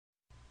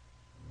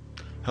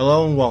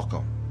Hello and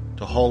welcome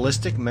to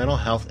Holistic Mental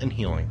Health and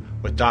Healing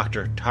with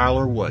Dr.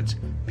 Tyler Woods,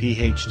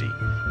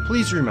 PhD.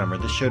 Please remember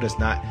this show does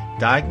not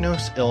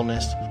diagnose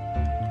illness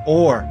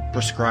or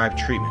prescribe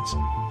treatments.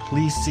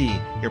 Please see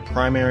your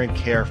primary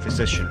care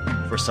physician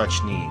for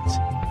such needs.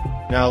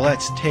 Now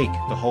let's take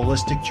the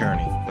holistic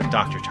journey with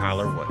Dr.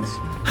 Tyler Woods.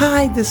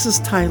 Hi, this is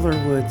Tyler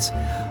Woods.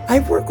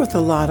 I work with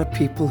a lot of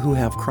people who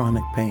have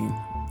chronic pain,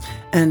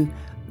 and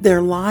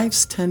their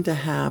lives tend to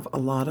have a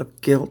lot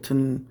of guilt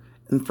and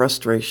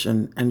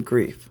frustration and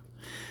grief.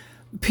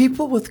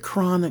 People with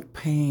chronic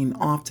pain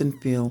often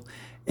feel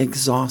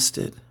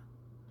exhausted,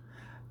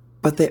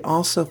 but they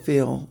also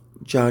feel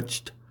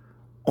judged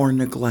or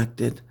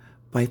neglected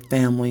by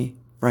family,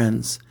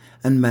 friends,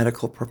 and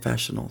medical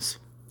professionals.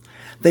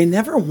 They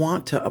never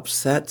want to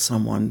upset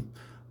someone,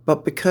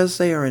 but because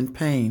they are in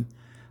pain,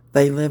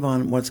 they live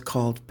on what's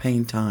called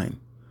pain time,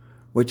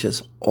 which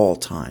is all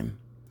time.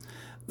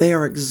 They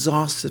are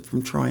exhausted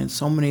from trying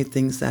so many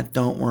things that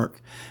don't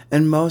work.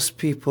 And most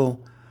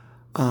people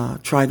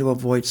try to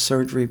avoid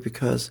surgery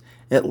because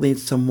it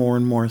leads to more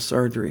and more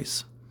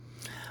surgeries.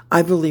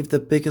 I believe the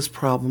biggest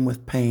problem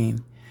with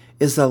pain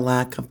is the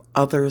lack of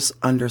others'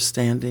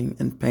 understanding,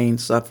 and pain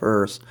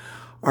sufferers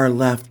are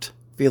left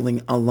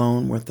feeling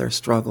alone with their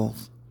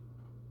struggles.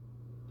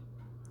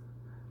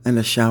 And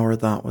a shower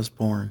thought was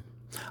born.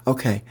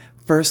 Okay.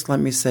 First, let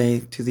me say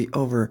to the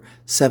over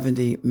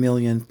 70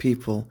 million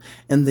people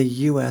in the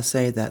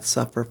USA that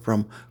suffer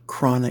from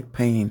chronic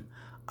pain,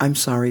 I'm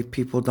sorry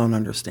people don't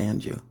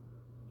understand you.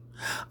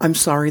 I'm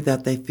sorry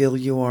that they feel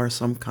you are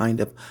some kind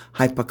of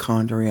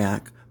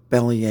hypochondriac,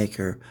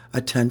 bellyacre,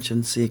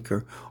 attention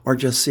seeker, or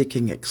just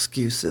seeking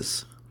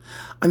excuses.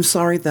 I'm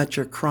sorry that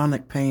your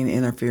chronic pain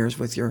interferes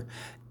with your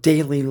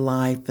daily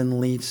life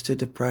and leads to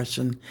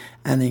depression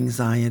and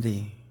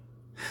anxiety.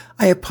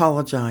 I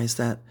apologize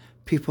that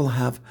people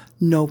have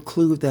no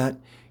clue that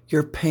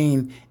your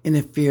pain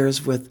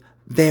interferes with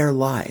their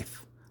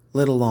life,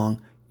 let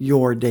alone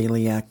your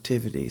daily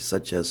activities,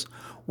 such as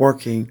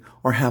working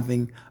or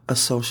having a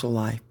social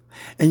life.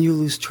 And you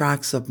lose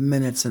tracks of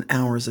minutes and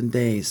hours and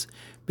days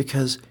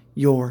because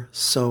you're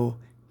so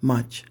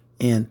much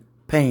in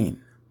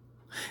pain.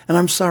 And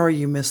I'm sorry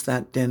you missed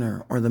that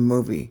dinner or the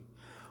movie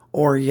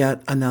or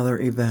yet another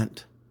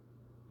event.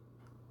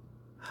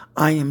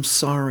 I am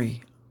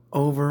sorry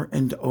over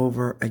and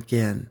over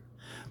again.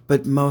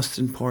 But most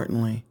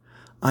importantly,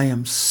 I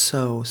am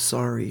so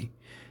sorry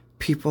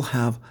people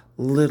have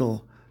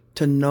little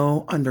to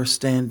no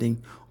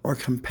understanding or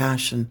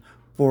compassion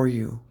for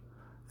you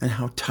and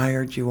how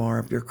tired you are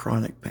of your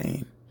chronic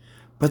pain.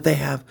 But they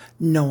have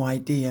no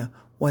idea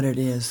what it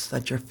is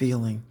that you're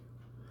feeling.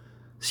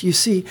 So you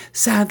see,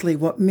 sadly,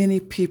 what many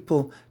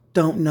people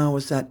don't know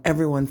is that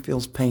everyone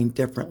feels pain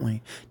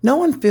differently. No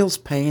one feels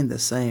pain the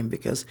same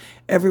because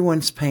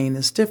everyone's pain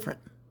is different.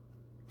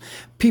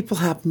 People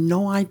have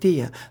no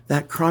idea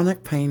that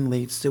chronic pain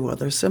leads to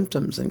other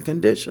symptoms and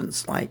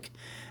conditions like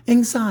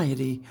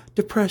anxiety,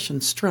 depression,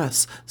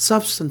 stress,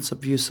 substance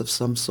abuse of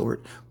some sort,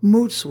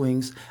 mood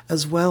swings,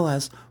 as well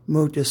as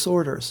mood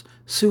disorders,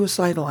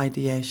 suicidal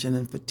ideation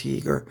and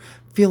fatigue, or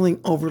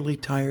feeling overly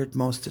tired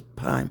most of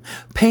the time.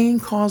 Pain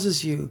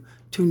causes you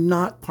to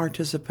not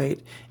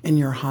participate in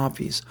your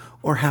hobbies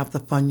or have the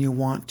fun you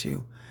want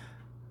to.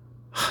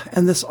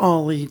 And this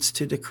all leads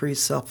to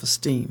decreased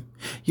self-esteem.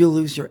 You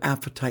lose your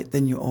appetite,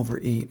 then you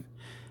overeat.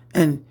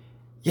 And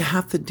you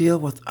have to deal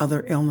with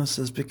other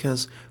illnesses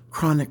because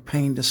chronic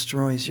pain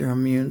destroys your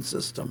immune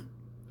system.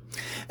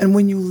 And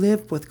when you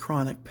live with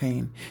chronic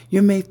pain,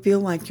 you may feel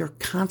like you're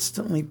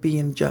constantly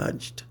being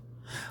judged.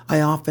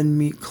 I often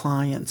meet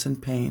clients in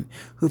pain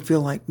who feel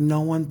like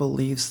no one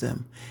believes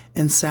them.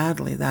 And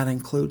sadly, that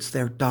includes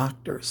their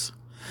doctors.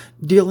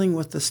 Dealing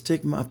with the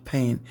stigma of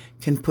pain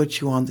can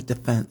put you on the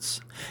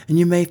defense, and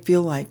you may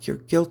feel like you're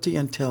guilty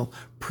until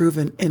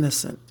proven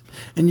innocent,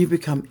 and you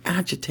become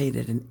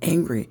agitated and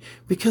angry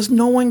because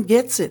no one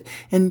gets it,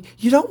 and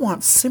you don't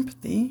want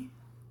sympathy.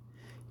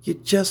 You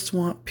just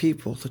want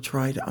people to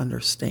try to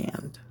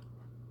understand.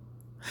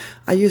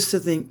 I used to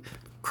think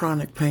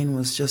chronic pain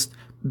was just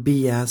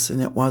BS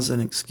and it was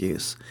an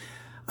excuse.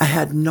 I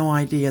had no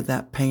idea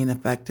that pain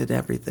affected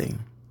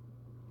everything.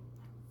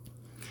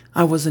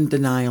 I was in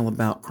denial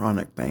about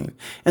chronic pain.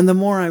 And the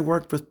more I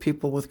worked with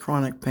people with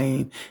chronic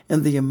pain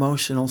and the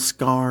emotional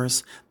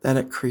scars that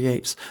it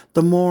creates,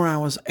 the more I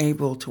was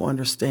able to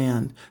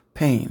understand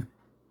pain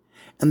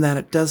and that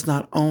it does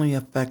not only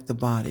affect the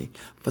body,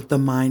 but the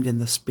mind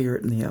and the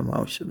spirit and the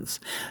emotions.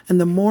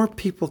 And the more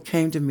people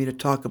came to me to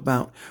talk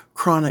about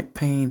chronic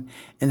pain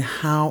and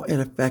how it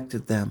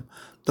affected them,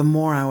 the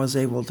more I was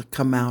able to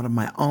come out of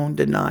my own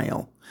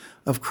denial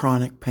of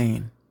chronic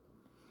pain.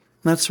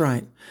 That's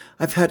right.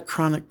 I've had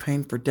chronic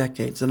pain for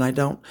decades, and I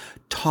don't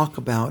talk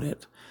about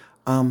it.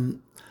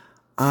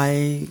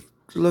 I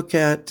look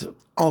at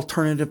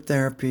alternative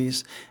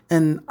therapies,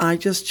 and I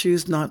just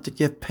choose not to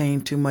give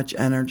pain too much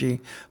energy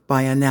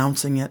by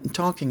announcing it and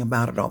talking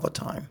about it all the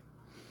time.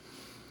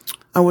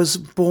 I was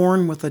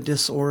born with a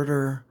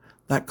disorder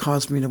that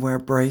caused me to wear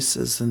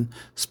braces and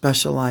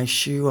specialized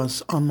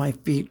shoes on my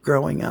feet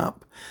growing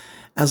up.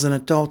 As an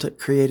adult, it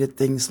created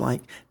things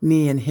like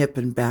knee and hip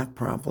and back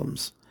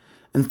problems.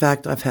 In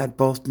fact, I've had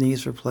both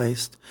knees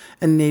replaced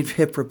and need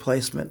hip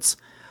replacements.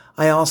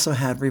 I also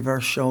had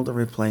reverse shoulder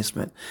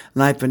replacement,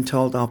 and I've been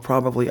told I'll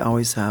probably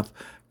always have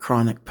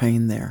chronic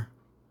pain there.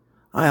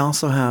 I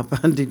also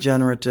have a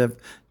degenerative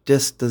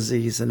disc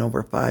disease and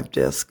over 5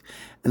 discs,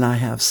 and I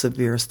have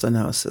severe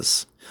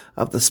stenosis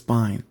of the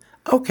spine.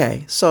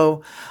 Okay,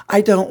 so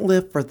I don't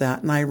live for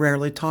that, and I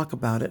rarely talk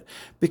about it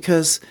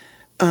because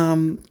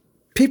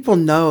people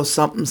know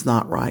something's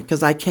not right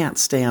because I can't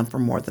stand for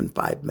more than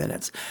 5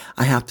 minutes.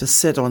 I have to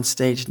sit on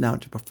stage now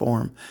to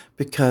perform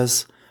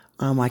because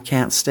I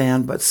can't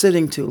stand, but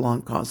sitting too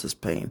long causes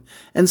pain,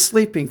 and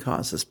sleeping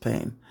causes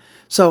pain.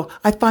 So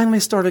I finally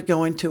started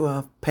going to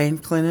a pain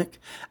clinic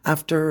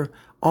after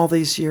all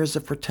these years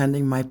of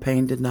pretending my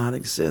pain did not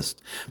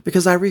exist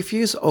because I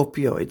refuse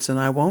opioids and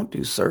I won't do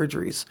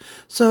surgeries.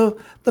 So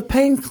the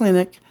pain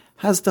clinic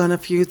has done a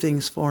few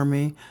things for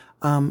me,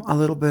 a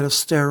little bit of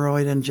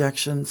steroid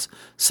injections,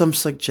 some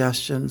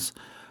suggestions,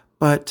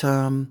 but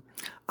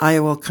I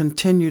will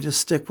continue to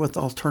stick with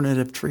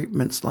alternative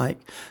treatments like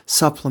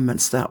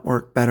supplements that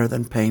work better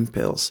than pain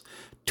pills.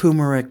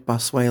 Turmeric,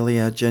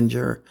 boswellia,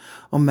 ginger,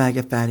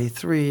 omega fatty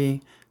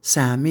 3,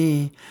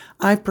 SAMe.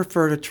 I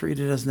prefer to treat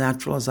it as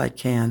natural as I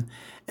can,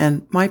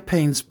 and my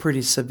pain's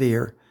pretty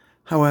severe.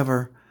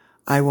 However,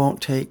 I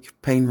won't take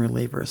pain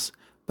relievers,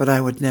 but I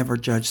would never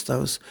judge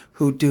those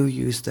who do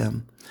use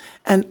them.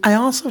 And I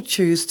also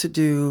choose to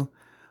do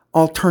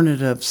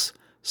alternatives,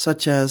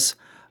 such as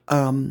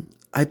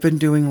I've been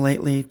doing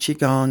lately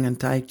Qigong and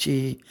Tai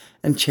Chi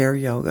and chair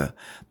yoga.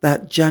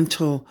 That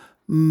gentle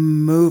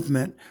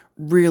movement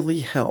really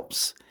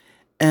helps.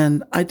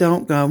 And I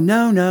don't go,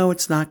 no,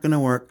 it's not going to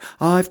work.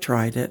 Oh, I've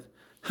tried it.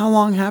 How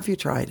long have you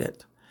tried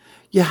it?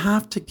 You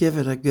have to give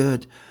it a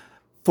good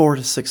 4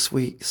 to 6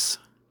 weeks.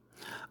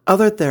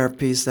 Other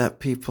therapies that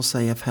people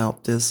say have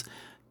helped is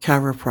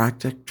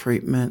chiropractic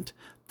treatment,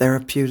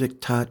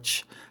 therapeutic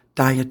touch,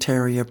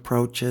 dietary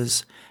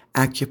approaches,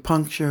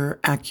 acupuncture,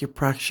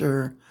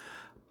 acupressure,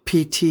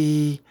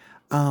 PT,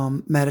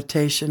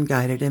 meditation,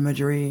 guided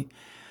imagery,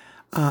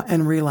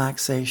 and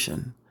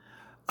relaxation.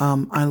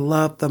 I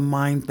love the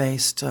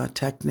mind-based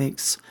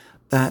techniques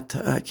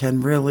that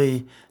can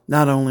really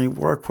not only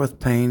work with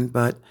pain,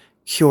 but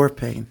cure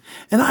pain.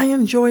 And I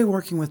enjoy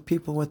working with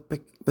people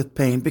with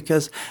pain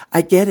because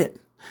I get it.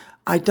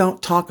 I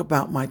don't talk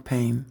about my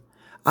pain.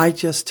 I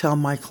just tell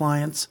my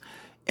clients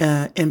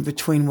in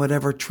between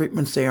whatever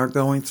treatments they are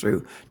going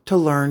through to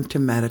learn to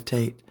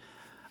meditate.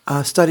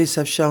 Studies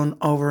have shown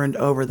over and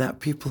over that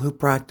people who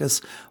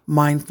practice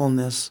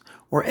mindfulness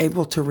were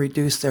able to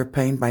reduce their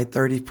pain by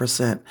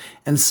 30%,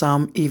 and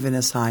some even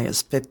as high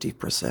as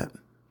 50%.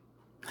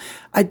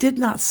 I did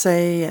not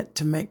say it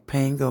to make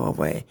pain go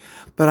away,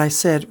 but I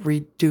said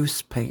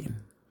reduce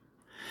pain.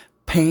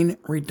 Pain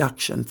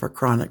reduction for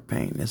chronic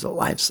pain is a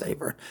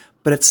lifesaver,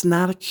 but it's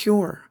not a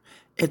cure.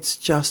 It's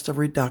just a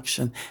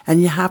reduction. And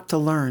you have to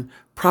learn,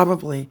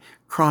 probably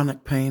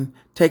chronic pain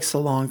takes a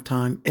long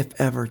time, if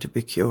ever, to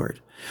be cured.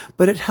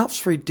 But it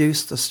helps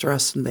reduce the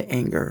stress and the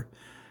anger,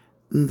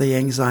 the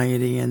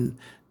anxiety and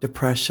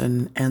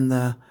depression, and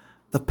the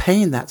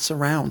pain that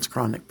surrounds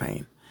chronic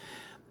pain.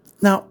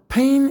 Now,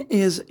 pain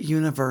is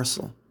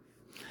universal.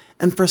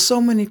 And for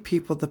so many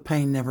people, the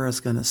pain never is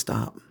going to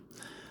stop.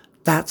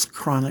 That's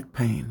chronic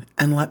pain.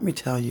 And let me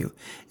tell you,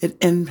 it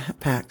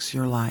impacts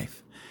your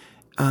life.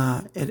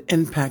 It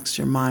impacts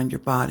your mind, your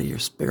body, your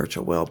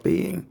spiritual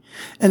well-being.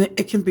 And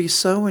it can be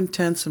so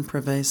intense and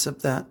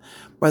pervasive that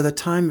by the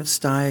time it's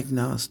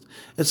diagnosed,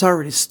 it's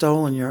already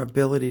stolen your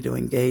ability to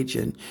engage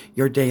in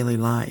your daily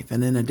life.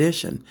 And in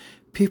addition,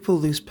 people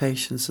lose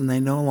patience and they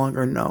no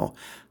longer know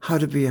how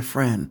to be a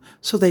friend.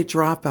 So they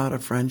drop out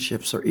of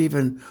friendships, or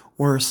even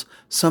worse,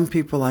 some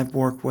people I've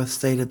worked with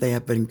stated they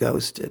have been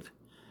ghosted.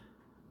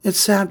 It's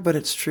sad, but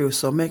it's true.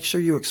 So make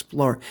sure you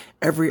explore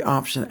every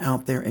option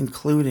out there,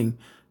 including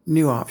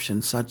new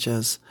options such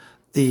as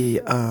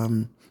the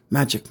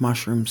magic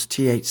mushrooms,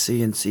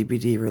 THC, and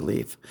CBD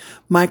relief.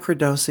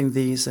 Microdosing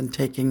these and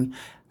taking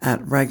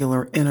at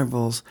regular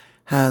intervals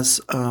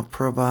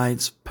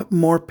provides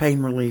more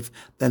pain relief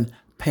than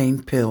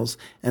pain pills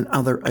and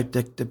other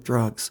addictive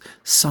drugs.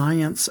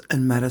 Science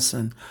and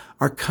medicine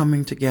are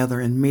coming together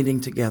and meeting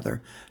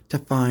together to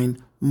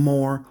find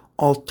more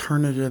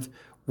alternative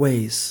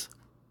ways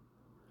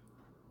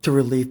to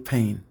relieve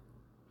pain.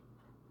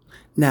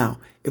 Now,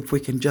 if we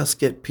can just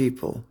get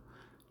people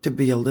to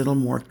be a little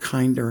more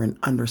kinder and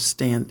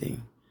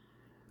understanding,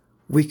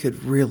 we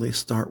could really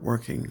start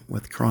working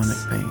with chronic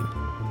pain.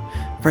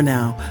 For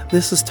now,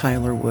 this is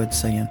Tyler Wood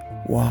saying,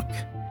 walk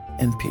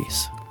in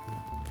peace.